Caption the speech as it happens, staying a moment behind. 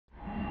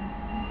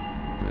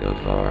The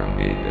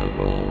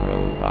formidable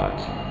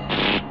robots.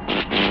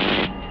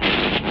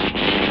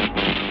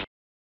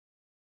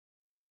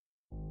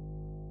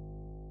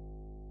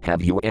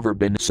 Have you ever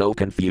been so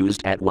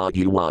confused at what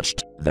you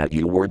watched that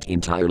you weren't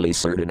entirely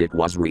certain it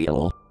was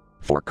real?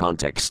 For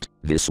context,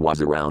 this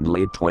was around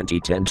late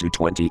 2010 to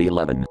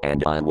 2011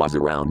 and I was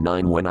around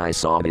 9 when I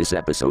saw this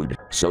episode,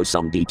 so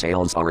some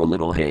details are a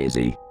little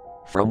hazy.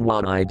 From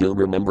what I do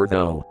remember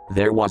though,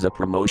 there was a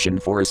promotion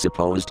for a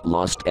supposed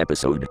lost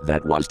episode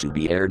that was to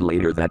be aired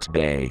later that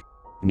day.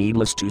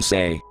 Needless to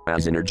say,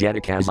 as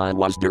energetic as I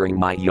was during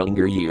my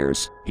younger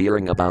years,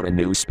 hearing about a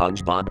new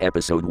SpongeBob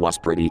episode was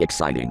pretty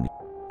exciting.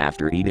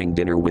 After eating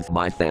dinner with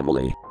my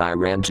family, I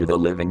ran to the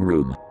living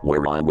room,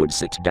 where I would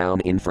sit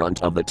down in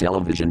front of the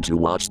television to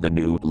watch the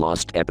new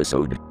lost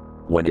episode.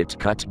 When it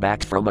cut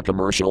back from a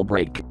commercial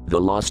break,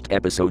 the lost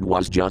episode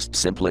was just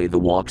simply the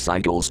walk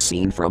cycles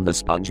scene from The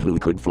Sponge Who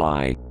Could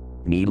Fly.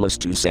 Needless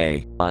to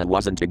say, I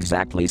wasn't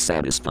exactly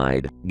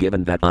satisfied,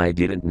 given that I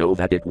didn't know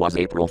that it was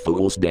April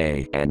Fool's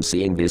Day, and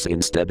seeing this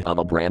instead of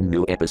a brand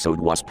new episode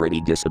was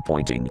pretty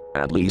disappointing,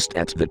 at least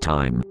at the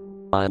time.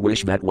 I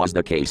wish that was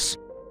the case.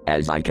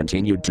 As I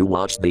continued to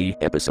watch the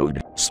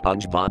episode,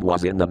 SpongeBob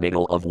was in the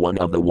middle of one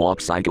of the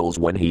walk cycles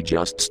when he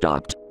just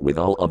stopped, with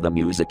all of the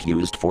music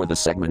used for the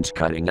segment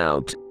cutting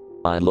out.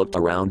 I looked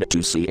around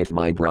to see if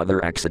my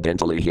brother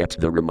accidentally hit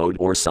the remote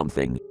or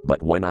something,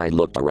 but when I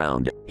looked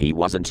around, he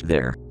wasn't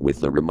there,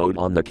 with the remote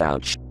on the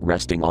couch,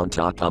 resting on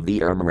top of the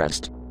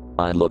armrest.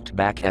 I looked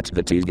back at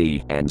the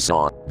TV and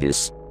saw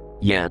this.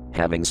 Yeah,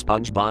 having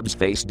SpongeBob's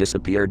face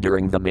disappear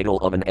during the middle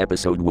of an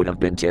episode would have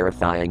been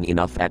terrifying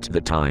enough at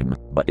the time,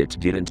 but it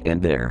didn't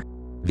end there.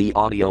 The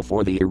audio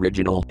for the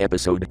original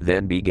episode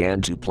then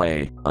began to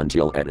play,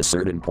 until at a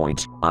certain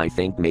point, I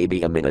think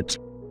maybe a minute.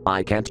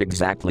 I can't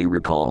exactly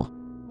recall.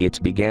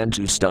 It began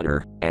to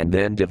stutter, and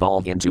then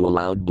devolve into a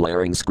loud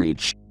blaring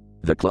screech.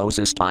 The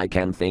closest I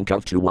can think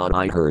of to what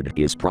I heard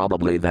is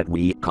probably that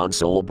wee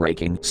console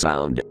breaking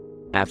sound.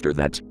 After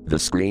that, the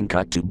screen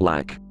cut to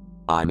black.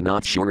 I'm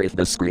not sure if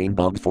the screen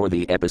bug for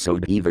the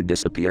episode either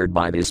disappeared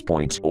by this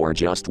point or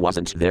just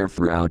wasn't there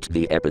throughout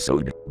the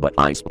episode, but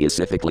I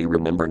specifically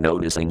remember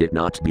noticing it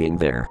not being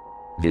there.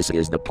 This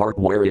is the part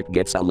where it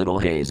gets a little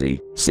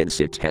hazy, since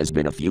it has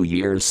been a few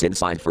years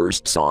since I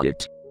first saw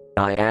it.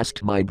 I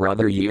asked my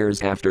brother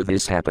years after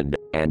this happened,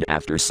 and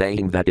after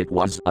saying that it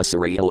was a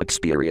surreal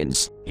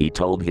experience, he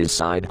told his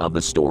side of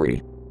the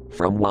story.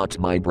 From what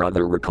my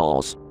brother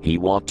recalls, he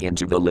walked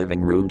into the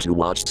living room to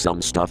watch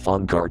some stuff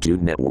on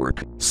Cartoon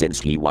Network, since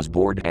he was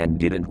bored and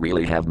didn't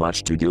really have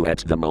much to do at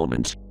the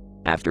moment.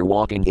 After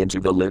walking into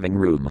the living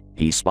room,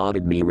 he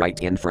spotted me right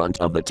in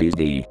front of the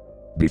TV.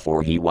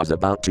 Before he was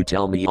about to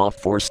tell me off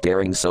for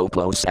staring so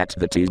close at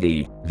the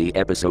TV, the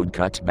episode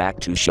cut back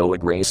to show a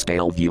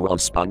grayscale view of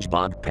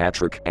SpongeBob,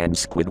 Patrick, and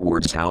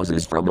Squidward's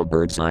houses from a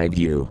bird's eye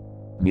view.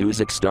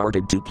 Music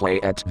started to play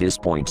at this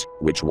point,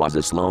 which was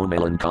a slow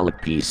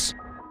melancholic piece.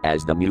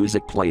 As the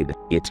music played,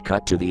 it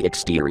cut to the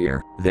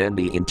exterior, then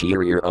the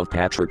interior of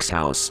Patrick's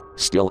house,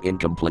 still in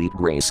complete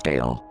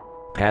grayscale.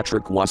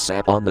 Patrick was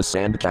sat on the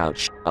sand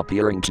couch,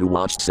 appearing to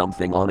watch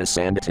something on a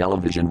sand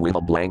television with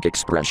a blank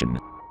expression.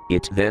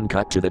 It then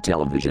cut to the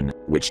television,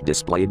 which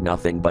displayed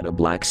nothing but a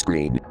black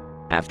screen.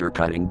 After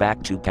cutting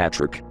back to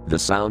Patrick, the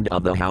sound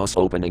of the house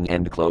opening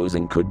and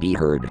closing could be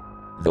heard.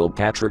 Though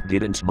Patrick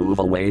didn't move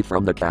away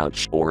from the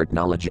couch or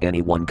acknowledge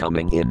anyone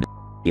coming in.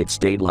 It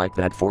stayed like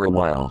that for a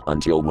while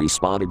until we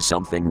spotted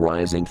something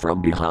rising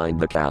from behind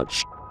the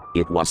couch.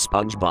 It was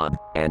SpongeBob,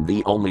 and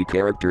the only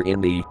character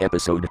in the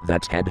episode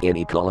that had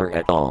any color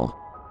at all.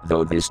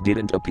 Though this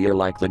didn't appear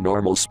like the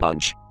normal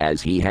Sponge,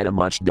 as he had a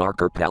much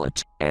darker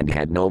palette, and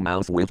had no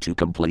mouth with two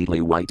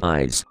completely white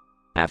eyes.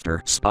 After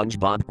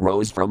SpongeBob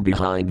rose from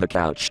behind the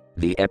couch,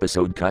 the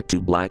episode cut to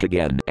black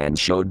again and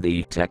showed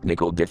the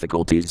technical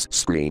difficulties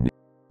screen.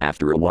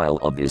 After a while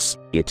of this,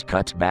 it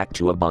cut back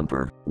to a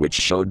bumper, which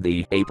showed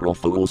the April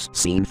Fool's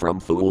scene from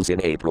Fools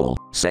in April,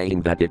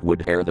 saying that it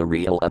would air the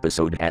real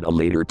episode at a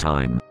later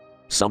time.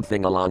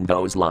 Something along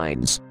those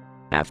lines.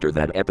 After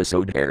that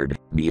episode aired,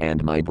 me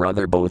and my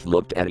brother both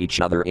looked at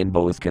each other in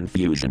both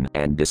confusion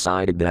and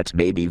decided that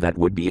maybe that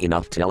would be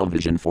enough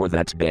television for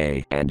that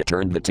day and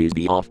turned the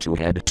TV off to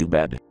head to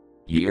bed.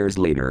 Years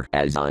later,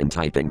 as I'm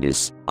typing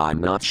this,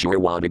 I'm not sure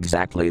what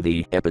exactly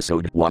the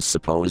episode was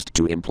supposed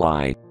to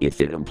imply,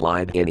 if it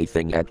implied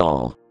anything at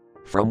all.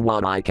 From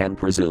what I can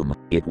presume,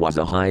 it was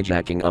a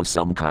hijacking of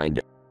some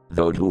kind.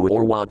 Though who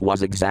or what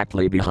was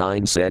exactly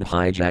behind said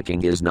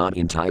hijacking is not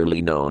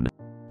entirely known.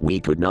 We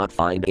could not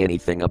find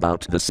anything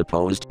about the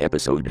supposed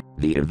episode,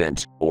 the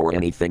event, or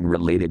anything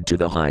related to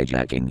the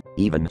hijacking.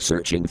 Even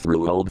searching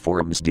through old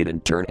forums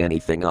didn't turn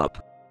anything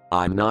up.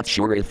 I'm not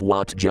sure if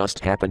what just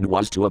happened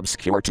was too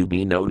obscure to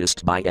be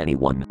noticed by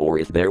anyone or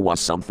if there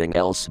was something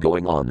else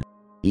going on.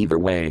 Either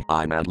way,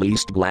 I'm at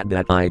least glad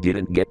that I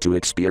didn't get to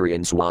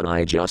experience what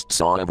I just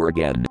saw ever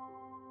again.